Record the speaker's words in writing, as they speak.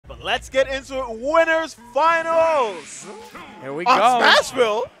let's get into it. Winners finals. Here we go.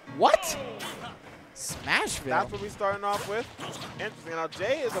 Smashville. What? Smashville. That's what we're starting off with. Interesting. Now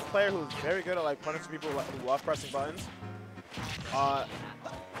Jay is a player who's very good at like punishing people who love pressing buttons.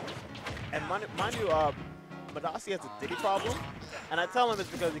 And mind you, Madasti has a Diddy problem, and I tell him it's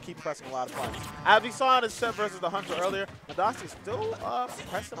because he keeps pressing a lot of buttons. As we saw in his set versus the Hunter earlier, Madasti's still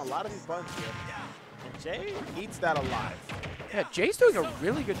pressing a lot of these buttons here, and Jay eats that alive. Yeah, Jay's doing a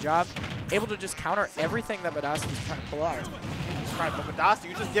really good job, able to just counter everything that Madasti's trying to pull out. Right, but Madasti,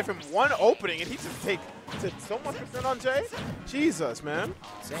 you just give him one opening, and he just takes so much percent on Jay. Jesus, man.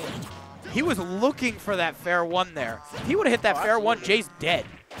 Insane. He was looking for that fair one there. If he would have hit that fair one, Jay's dead.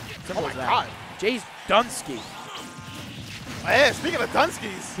 Simple as that. God. Jay's Dunsky. Hey, speaking of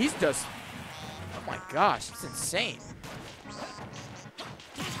Dunskies. He's just, oh my gosh, it's insane.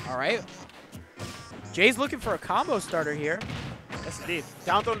 All right. Jay's looking for a combo starter here. Yes, indeed.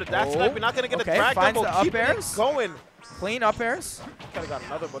 Down throw to dash snipe. We're not going to get a drag finds double. the up Keep airs. it going. Clean up airs. Could have got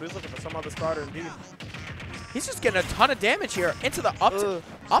another, but he's looking for some other starter indeed. He's just getting a ton of damage here into the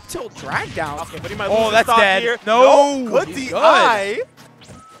up tilt drag down. Okay, but he might lose the stock dead. Here. No, good he's DI.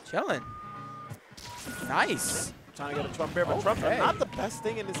 Chilling. Nice. Trying to get a Trump bear, but Trump not the best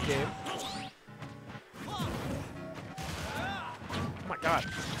thing in this game. Oh my God.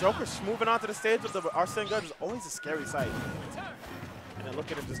 Joker's moving onto the stage with the Arsene gun is always a scary sight. And then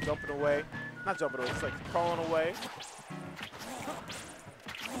look at him just jumping away. Not jumping away, it's like crawling away.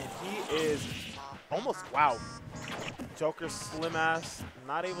 And he is almost, wow. Joker's slim ass,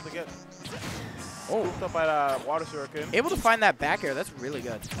 not able to get scooped up by the water shuriken. Able to find that back air, that's really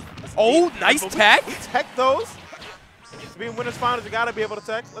good. Oh, nice tech. We tech those. To be in winners finals, you gotta be able to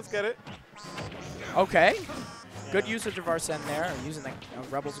tech. Let's get it. Okay. Good usage of Arsene there, using the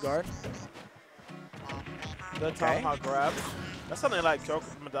Rebel's guard. Good tomahawk grab. That's something like Joker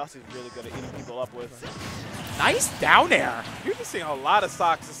Madasti is really good at eating people up with. Nice down air. You're just seeing a lot of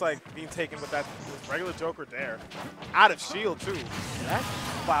stocks just like being taken with that regular Joker there. Out of shield too. Yeah.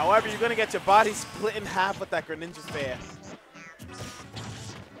 But however, you're gonna get your body split in half with that Greninja spare.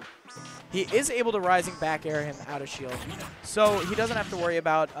 He is able to rising back air him out of shield. So he doesn't have to worry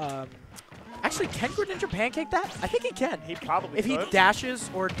about actually, can Greninja pancake that? I think he can. He probably if could. he dashes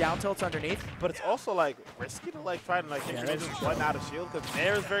or down tilts underneath. But it's also like risky to like try and like hit Greninja's button out of shield because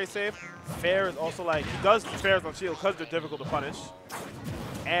fair is very safe. Fair is also like he does fairs on shield because they're difficult to punish.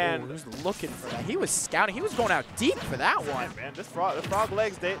 And he was looking for that. He was scouting. He was going out deep for that one. Man, the frog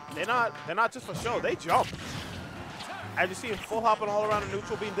legs, they're not just for show. They jump. As you see him full hopping all around the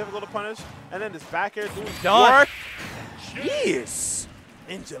neutral, being difficult to punish, and then this back air doing work. Jeez.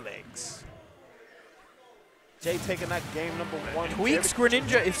 Ninja legs. Jay taking that game number one. Tweak's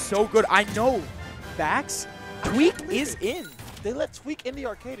Greninja is so good. I know. Backs. Tweak is in. They let Tweak in the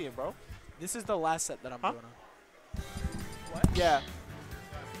Arcadian, bro. This is the last set that I'm doing on. What? Yeah.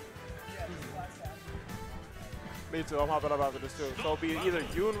 Me too. I'm hopping up after this too. So it'll be either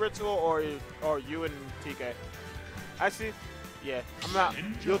you and Ritual or you and TK. Actually, yeah. I'm not.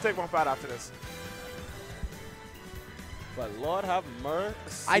 You'll take one fight after this. But Lord have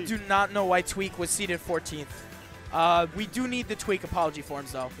mercy. I do not know why Tweak was seated 14th. We do need the Tweak apology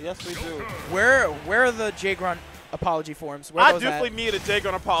forms, though. Yes, we do. Where are the GRNT apology forms? I definitely need a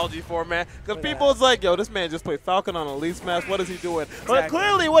GRNT apology form, man. Because people is like, yo, this man just played Falcon on Elite Smash. What is he doing? Exactly. But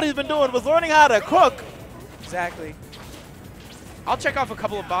clearly what he's been doing was learning how to cook. Exactly. I'll check off a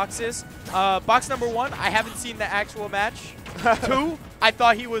couple of boxes. Box number 1, I haven't seen the actual match. 2, I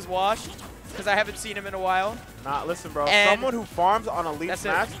thought he was washed because I haven't seen him in a while. Nah, listen, bro. And someone who farms on Elite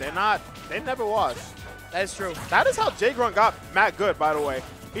Smash, they never wash. That is true. That is how GRNT got Matt good, by the way.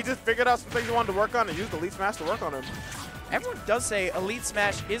 He just figured out some things he wanted to work on and used Elite Smash to work on him. Everyone does say Elite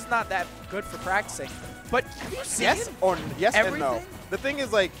Smash is not that good for practicing, but have you seen yes and no. The thing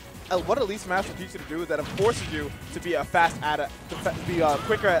is, like, what Elite Smash will teach you to do is that it forces you to be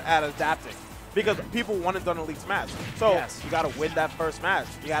quicker at adapting. Because people want it done Elite Smash. So you got to win that first match.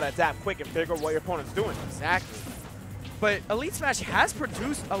 You got to adapt quick and figure out what your opponent's doing. Exactly. But Elite Smash has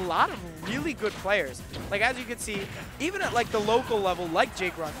produced a lot of really good players. Like, as you can see, even at like the local level, like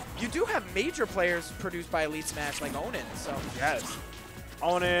GRNT, you do have major players produced by Elite Smash, like Onin. So yes,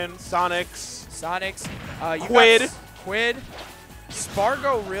 Onin, Sonics, Quid.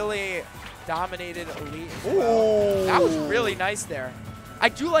 Spargo really dominated Elite. Ooh. That was really nice there. I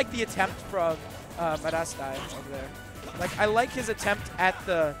do like the attempt from Madasti over there. Like, I like his attempt at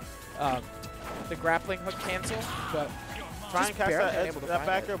the grappling hook cancel, but try and catch that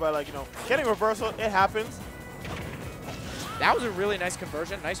back air, but like, you know, getting reversal, it happens. That was a really nice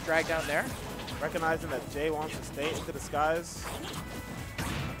conversion. Nice drag down there. Recognizing that Jay wants to stay into the skies.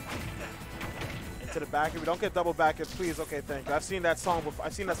 To the back. If we don't get double back, please. Okay, thank you. I've seen that song before.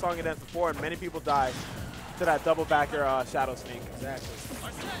 I've seen that song and dance before, and many people die to that double backer shadow sneak. Exactly.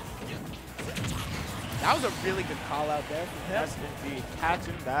 That was a really good call out there. Yes, indeed.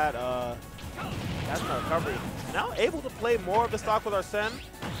 Catching that. That's no recovery. Now able to play more of the stock with Arsene.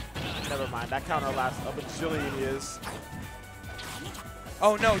 Never mind. That counter lasts a bajillion years.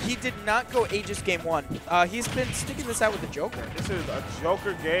 Oh no, he did not go Aegis game 1. He's been sticking this out with the Joker. This is a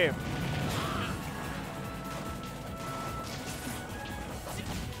Joker game.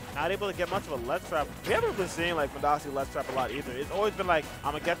 Not able to get much of a ledge trap. We haven't been seeing like Madasti ledge trap a lot either. It's always been like,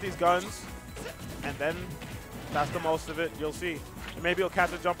 I'm gonna get these guns, and then that's the most of it. You'll see. And maybe he'll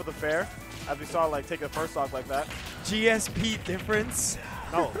catch a jump at the fair, as we saw like take the first stock like that. GSP difference?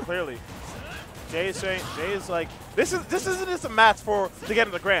 No, clearly. Jay is saying, Jay is like, this isn't just a match to get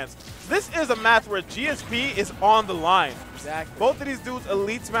into the grands. This is a match where GSP is on the line. Exactly. Both of these dudes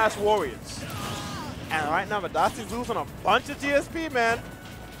elite smash warriors. And right now Madasti's losing a bunch of GSP, man.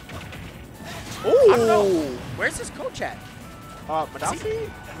 Ooh. I don't know. Where's his coach at?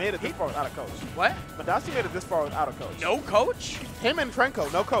 Madasti made it this far without a coach. What? Madasti made it this far without a coach. No coach? Him and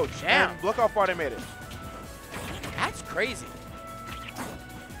Trenko, no coach. Damn. And look how far they made it. That's crazy.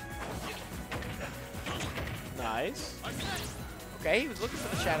 Nice. Okay, he was looking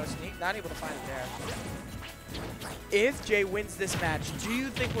for the shadow sneak, not able to find it there. If Jay wins this match, do you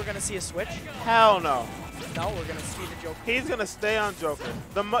think we're going to see a switch? Hell no. No, we're going to see the Joker. He's going to stay on Joker.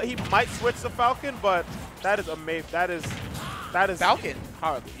 He might switch to Falcon, but that is amazing. That is Falcon?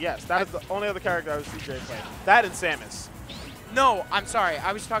 Hardly. Yes, that is the only other character I would see Jay play. That and Samus. No, I'm sorry.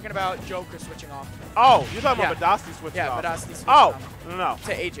 I was talking about Joker switching off. Oh, you're talking about Madasti switching off. Yeah, Madasti switching off. Oh, no.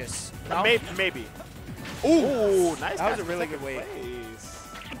 To Aegis. No? Maybe. Ooh, nice. That was a really good wave.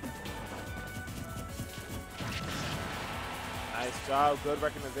 Nice job. Good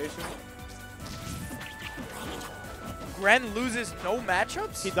recognition. Gren loses no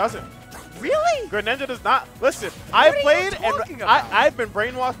matchups? He doesn't. Really? Greninja does not. Listen, I've played and I've been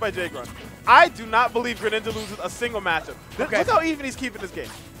brainwashed by J-Grun. I do not believe Greninja loses a single matchup. Okay. Look how even he's keeping this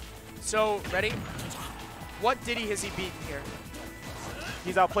game. So, ready? What Diddy has he beaten here?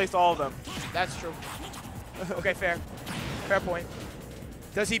 He's outplaced all of them. That's true. Okay, fair. Fair point.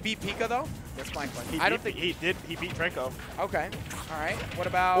 Does he beat Pika, though? That's my question. I don't think he did. He beat Trenko. Okay. All right. What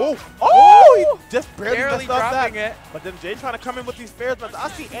about... He just barely dropping it. But then Jay trying to come in with these fairs.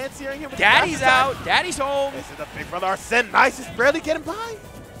 Madasti anti-airing him with Daddy's out. Daddy's home. This is the big brother Arsene. Nice. He's barely getting by.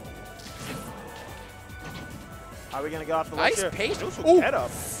 How are we going to get off the ledge here? Nice pace. Get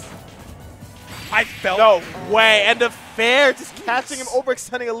up. I felt... No way. And the fair just catching him,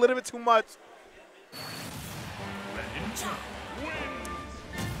 overextending a little bit too much.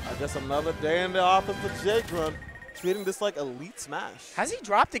 Just another day in the office for J-Grun, treating this like elite smash. Has he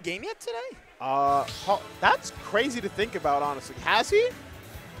dropped a game yet today? That's crazy to think about, honestly. Has he?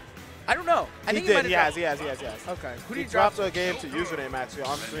 I don't know. I think he has. Okay. Who did he drop a game to Username, actually,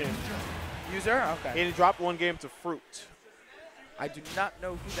 on stream. User? Okay. And he dropped one game to Fruit. I do not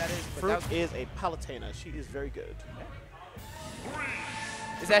know who that is. But Fruit is a Palutena. She is very good.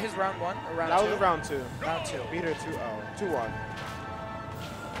 Is that his round 1 or round 2? That was round 2. Round 2. Beat her 2-0. 2-1.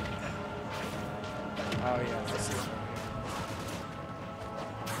 Oh, yeah. Let's see.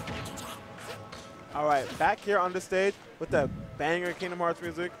 All right, back here on the stage with the banger Kingdom Hearts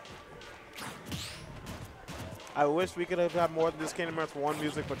music. I wish we could have had more than this Kingdom Hearts 1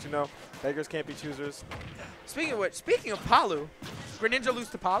 music, but you know, beggars can't be choosers. Speaking of which, speaking of Palu, Greninja lose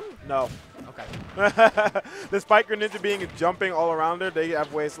to Palu? No. Okay. Despite Greninja being jumping all around her, they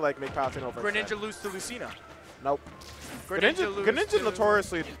have ways to like make Palutena over. Greninja lose to Lucina? Nope. Greninja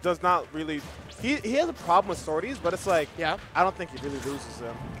notoriously does not really. He has a problem with sorties, but it's like, I don't think he really loses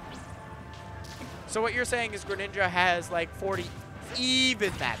them. So what you're saying is Greninja has like 40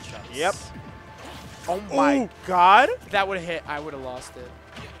 even matchups. Yep. Oh my God. If that would have hit, I would have lost it.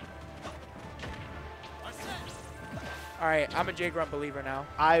 All right, I'm a J-Grunt believer now.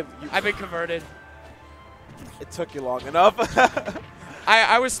 I've been converted. It took you long enough.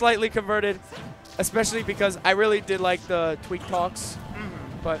 I was slightly converted, especially because I really did like the tweak talks.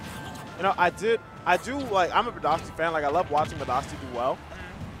 But you know, I do like, I'm a Madasti fan. Like, I love watching Madasti do well.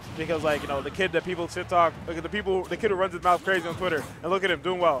 Because, like, you know, the kid that people shit talk, look at the kid who runs his mouth crazy on Twitter, and look at him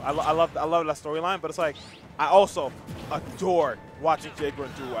doing well. I love that storyline, but it's like, I also adore watching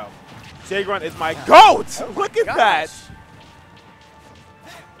J-Grunt do well. J-Grunt is my GOAT! Oh look at that!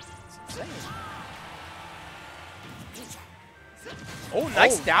 It's insane. Oh,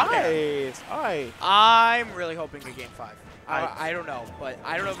 nice down air. Nice. I'm really hoping a game 5. I don't know, but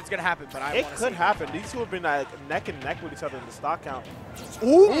I don't know if it's gonna happen. But it could happen. These two have been like neck and neck with each other in the stock count.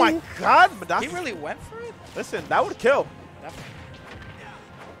 Oh my God, Madasti. He really went for it. Listen, that would kill.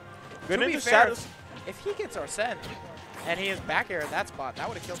 To be fair, if he gets Arsene and he is back air at that spot, that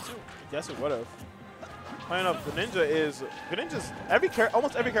would have killed too. Yes, it would have. Funny enough, Greninja's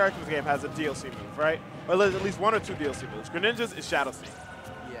almost every character in this game has a DLC move, right? Or at least one or two DLC moves. Greninja's is Shadow Sneak.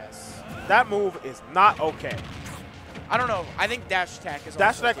 Yes. That move is not okay. I don't know. I think dash attack is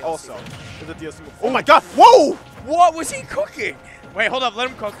dash also attack a also is a DLC move. Oh my God! Whoa! What was he cooking? Wait, hold up. Let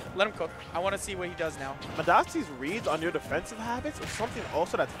him cook. Let him cook. I want to see what he does now. Madasti's reads on your defensive habits is something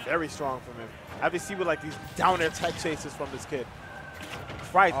also that's very strong from him. I have to see with like these down air tech chases from this kid.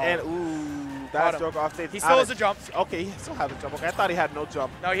 Right, and ooh, that stroke off stage. He still has a jump. Okay, he still has a jump. Okay, I thought he had no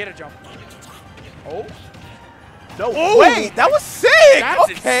jump. No, he had a jump. Oh. No, wait, that was sick. That's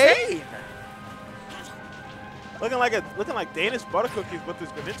insane. Looking like Danish butter cookies with his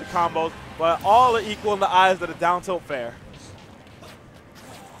Greninja combos, but all are equal in the eyes of the down tilt fair.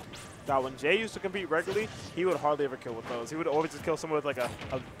 Now, when Jay used to compete regularly, he would hardly ever kill with those. He would always just kill someone with like a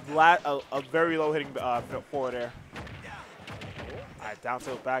very low hitting forward air. All right, down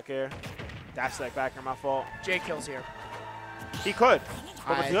tilt back air. Dash that back air, my fault. Jay kills here. He could.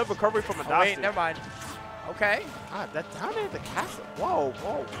 But with good recovery from Madasti. Oh, wait, never mind. Okay. Ah, that down there at the castle. Whoa,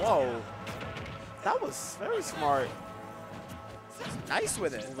 whoa, whoa. That was very smart. Nice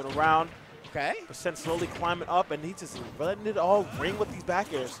with it. Moving around. Okay. Percent slowly climbing up, and he's just letting it all ring with these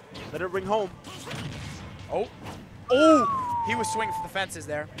back airs. Let it ring home. Oh. Oh! He was swinging for the fences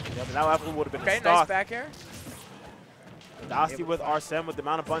there. Yeah, but that absolutely would have been okay, a stock. nice back air. Madasti with Arsene with the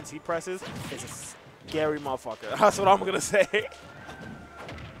amount of buttons he presses is a scary motherfucker. That's what I'm going to say.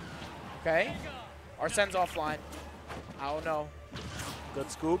 Okay. Arsene's offline. I don't know.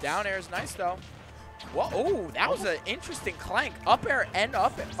 Good scoop. Down air is nice, though. Whoa, oh, that was an interesting clank. Up air and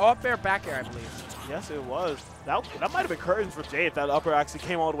up air, back air, I believe. Yes, it was. That might have been curtains for Jay if that up air actually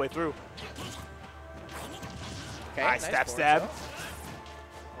came all the way through. Okay, nice stab.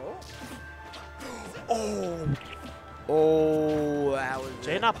 Oh. Oh. Oh, that was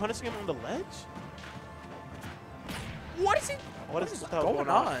Jay not punishing him on the ledge? What is he? What is going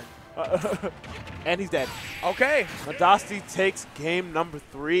on? And he's dead. Okay. Madasti takes game number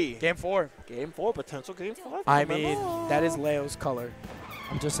 3. Game 4. Game 4, potential game 5. I mean, that is Leo's color.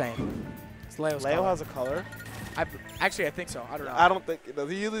 I'm just saying. It's Leo's color. Leo has a color? Actually, I think so. I don't know. I don't think it does.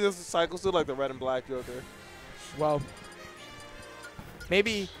 He usually just cycles through like the red and black Joker. Well,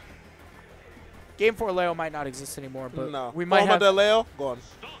 maybe game 4 Leo might not exist anymore, but no. We might have that Leo? Go on.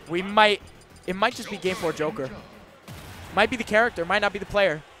 We might. It might just be game 4 Joker. Might be the character, might not be the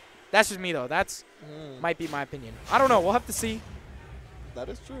player. That's just me though. That's might be my opinion. I don't know. We'll have to see. That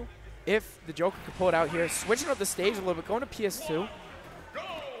is true. If the Joker could pull it out here, switching up the stage a little bit, going to PS2.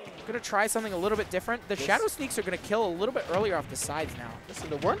 Gonna try something a little bit different. The Shadow Sneaks are gonna kill a little bit earlier off the sides now.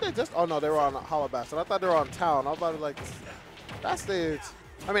 Listen, weren't they just? Oh no, they were on Holobastion. I thought they were on Town. I was about to like that stage.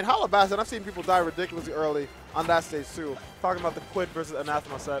 I mean, Holobastion. I've seen people die ridiculously early on that stage too. Talking about the Quid versus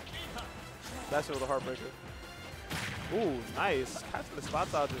Anathema set. That shit was a heartbreaker. Ooh, nice. Catching the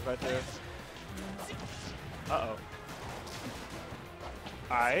spot dodges right there. Uh-oh.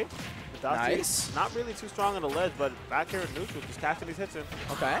 All right. Nice. Not really too strong on the ledge, but back here in neutral, just catching these hits in.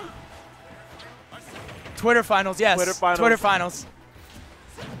 Okay. Twitter finals, yes. Twitter finals. Twitter finals.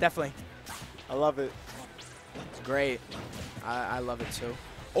 Definitely. I love it. It's great. I love it too.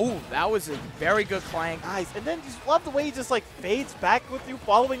 Oh, that was a very good clank. Nice. And then just love the way he just like fades back with you,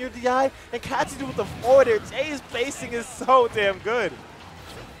 following your DI, and catches you with the forward air. Jay's spacing is so damn good.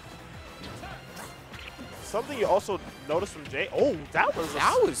 Something you also noticed from Jay. Oh, that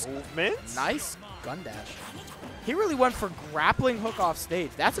was movement. Nice gun dash. He really went for grappling hook off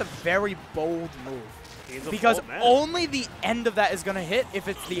stage. That's a very bold move. Because only the end of that is going to hit if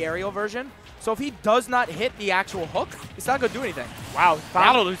it's the aerial version. So if he does not hit the actual hook, it's not going to do anything. Wow.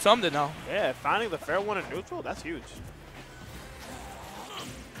 That'll do something, though. Yeah, finding the fair one in neutral, that's huge.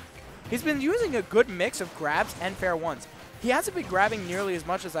 He's been using a good mix of grabs and fair ones. He hasn't been grabbing nearly as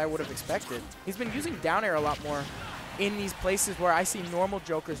much as I would have expected. He's been using down air a lot more in these places where I see normal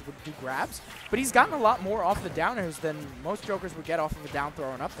Jokers would do grabs. But he's gotten a lot more off the down airs than most Jokers would get off of a down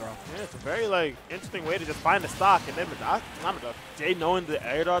throw and up throw. Yeah, it's a very like interesting way to just find the stock. And then Jay knowing the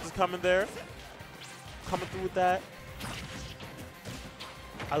air dodge is coming there. Coming through with that.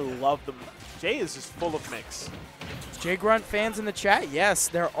 I love them. Jay is just full of mix. Jay Grunt fans in the chat, yes,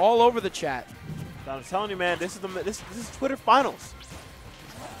 they're all over the chat. I'm telling you, man, this is Twitter finals.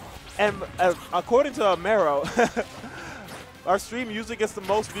 And according to Mero, our stream usually gets the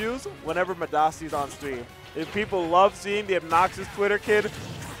most views whenever Madasti's on stream. If people love seeing the obnoxious Twitter kid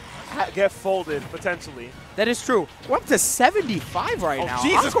get folded, potentially. That is true. We're up to 75 right now.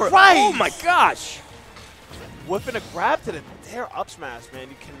 Jesus Encore, Christ! oh my gosh! Whipping a grab to the dare up smash, man.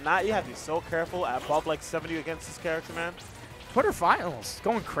 You cannot, you have to be so careful at above like 70 against this character, man. Twitter finals,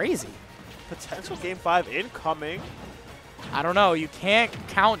 going crazy. Potential game 5 incoming. I don't know. You can't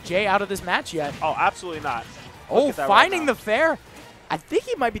count Jay out of this match yet. Oh, absolutely not. Oh, finding the fair. I think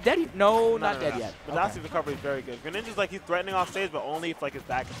he might be dead. No, not dead yet. Madasti's recovery is very good. Greninja's like he's threatening off stage, but only if like his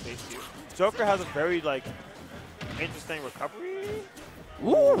back can face you. Joker has a very like interesting recovery.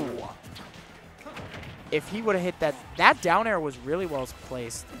 Ooh. If he would have hit that down air was really well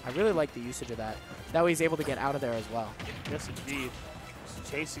placed. I really like the usage of that. That way he's able to get out of there as well. Yes, indeed.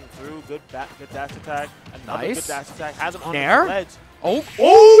 Just chasing through, good dash attack. Another Nice. good dash attack. Has him on Nair. the ledge. Oh.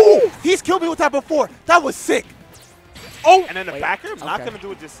 Oh! He's killed me with that before. That was sick. Oh! And then the Wait, backer, I'm not okay. going to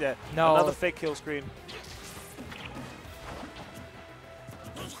do it just yet. No. Another fake kill screen.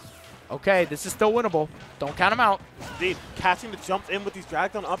 Okay, this is still winnable. Don't count him out. Indeed. Catching the jumps in with these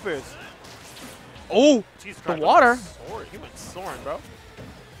drag down uppers. Oh, Jesus the Christ, water. He went soaring, bro.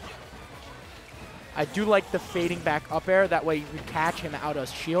 I do like the fading back up air. That way you can catch him out of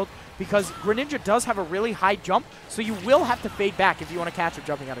shield. Because Greninja does have a really high jump, so you will have to fade back if you want to catch him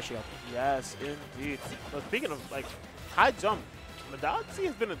jumping out of shield. Yes, indeed. But speaking of like high jump, Madasti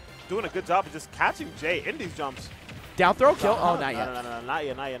has been doing a good job of just catching Jay in these jumps. Down throw kill? Oh, not yet. No, not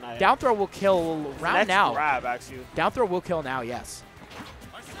yet. Down throw will kill round Next now. grab, actually. Down throw will kill now, yes.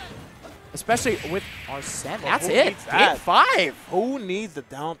 Especially with Arsene. That's who it. needs that? Game 5. Who needs the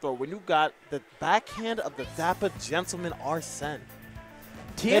down throw when you got the backhand of the dapper gentleman Arsene?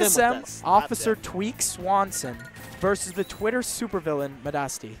 Hit him with that TSM slap Officer there. Tweak Swanson versus the Twitter supervillain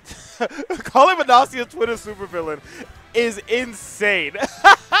Madasti. Calling Madasti a Twitter supervillain is insane.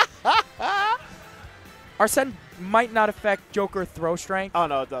 Arsene might not affect Joker throw strength, Oh,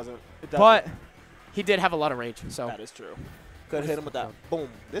 no, it doesn't. It doesn't. but he did have a lot of rage. So That is true. Could hit him with that. Boom.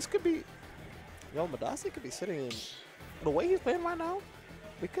 This could be... Yo, Madasti could be sitting in... The way he's playing right now,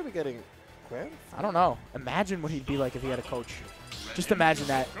 we could be getting grand. I don't know. Imagine what he'd be like if he had a coach. Just imagine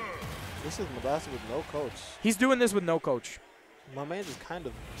that. This is Madasti with no coach. He's doing this with no coach. My man is kind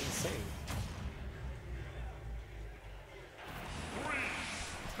of insane. 3,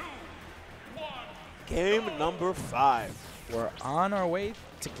 2, 1. Game number 5. We're on our way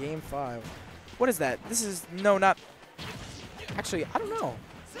to game 5. What is that? This is... No, not... Actually, I don't know.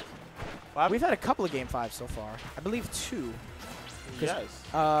 We've had a couple of game 5s so far. I believe 2. Yes.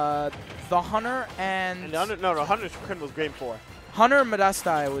 The Hunter and... No, Hunter's was game 4. Hunter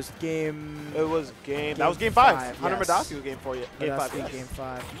Madasti was game... It was game... That was game 5. Hunter yes. Madasti was game 4. Game 5, Madasti, yes. game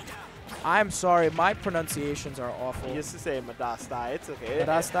 5. I'm sorry, my pronunciations are awful. He used to say Madasti. It's okay.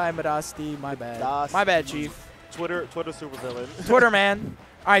 Madasti, my bad. Madasti. My bad, Chief. Twitter supervillain. Twitter man.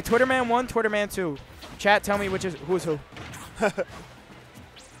 All right, Twitter man 1, Twitter man 2. Chat, tell me who's who.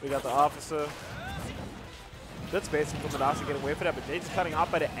 We got the officer. Good spacing from Madasti getting away for that, but Jay's just cutting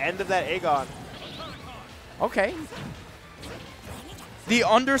off by the end of that Aegon. Okay. The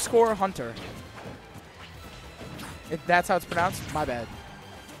underscore Hunter. If that's how it's pronounced, my bad.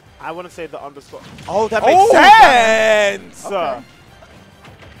 I wouldn't say the underscore. Oh, that makes sense! Okay.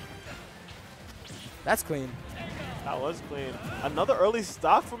 That's clean. That was clean. Another early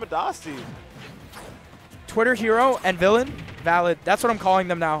stock for Madasti. Twitter hero and villain, valid. That's what I'm calling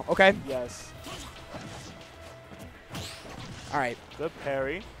them now, okay? Yes. All right. Good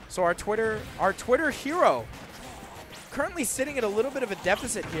parry. So our Twitter hero currently sitting at a little bit of a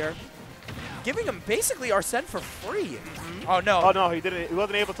deficit here, giving him basically Arsene for free. Oh, no. Oh, no, he didn't. He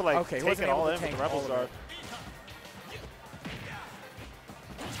wasn't able to, like, Okay, he take wasn't it able all to in with tank the Rebel all of Guard. it.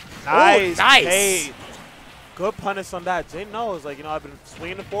 Nice. Oh, nice. Hey, good punish on that. Jay knows, like, you know, I've been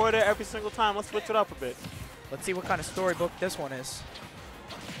swinging forward there every single time. Let's switch it up a bit. Let's see what kind of storybook this one is.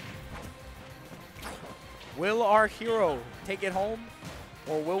 Will our hero take it home,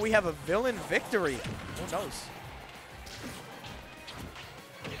 or will we have a villain victory? Who knows?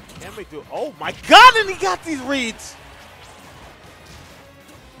 Can we do? Oh my God! And he got these reads.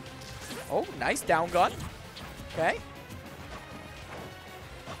 Oh, nice down gun. Okay.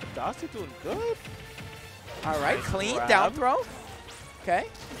 Madasti doing good. All right, Nice clean grab. down throw. Okay.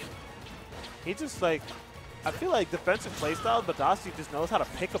 He just like, I feel like defensive playstyle, Madasti just knows how to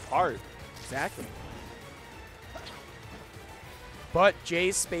pick apart. Exactly. But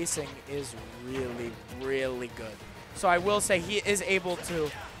Jay's spacing is really, really good. So I will say he is able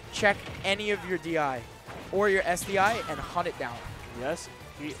to check any of your DI or your SDI and hunt it down. Yes,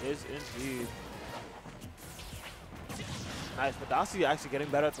 he is indeed. Nice. Madasti actually getting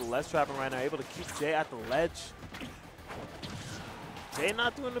better at the ledge trapping right now, able to keep Jay at the ledge. Jay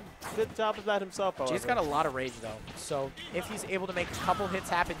not doing a good job of that himself, however. Jay's got a lot of rage, though. So if he's able to make a couple hits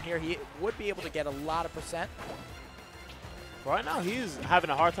happen here, he would be able to get a lot of percent. Right now, he's having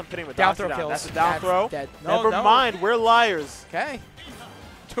a hard time hitting Madasti Down throw kills. That's a down throw. Dead. Never mind, we're liars. Okay.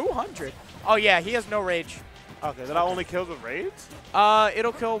 200. Oh, yeah, he has no rage. Okay, that only kills with rage?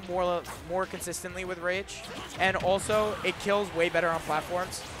 It'll kill more consistently with rage. And also, it kills way better on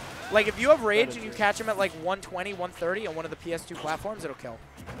platforms. Like, if you have rage and you catch him at, like, 120, 130 on one of the PS2 platforms, it'll kill.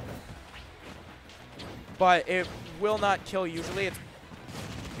 But it will not kill usually. It's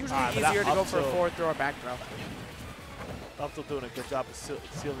usually easier to go for a forward throw or back throw. Up till doing a good job of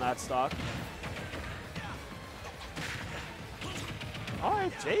sealing that stock. All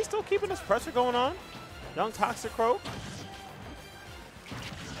right, Jay still keeping his pressure going on. Young Toxicroak.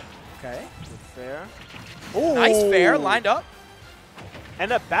 Okay. Good fair. Ooh. Nice fair, lined up. And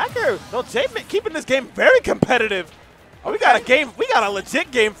that backer, no, Jay keeping this game very competitive. Oh, we got a game, we got a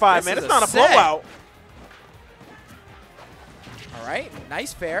legit game 5, man. It's not a blowout. All right,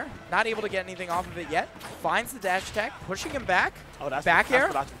 nice fair. Not able to get anything off of it yet. Finds the dash attack, pushing him back. Oh, that's back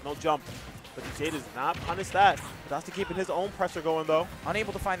air. No jump. But Jay does not punish that. Madasti keeping his own pressure going, though.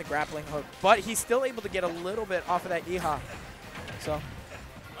 Unable to find the grappling hook, but he's still able to get a little bit off of that Iha. So,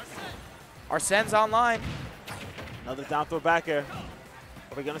 Arsene's online. Another down throw back air.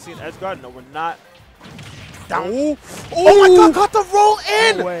 Are we going to see an edge guard? No, we're not. Down. Ooh. Oh, my God, got the roll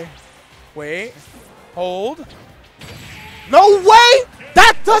in. No way. Wait. Hold. No way.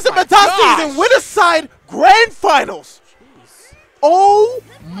 That doesn't Madasti in winner's side grand finals. Jeez. Oh,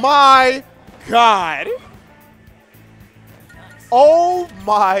 my God. Oh,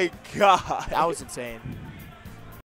 my God. That was insane.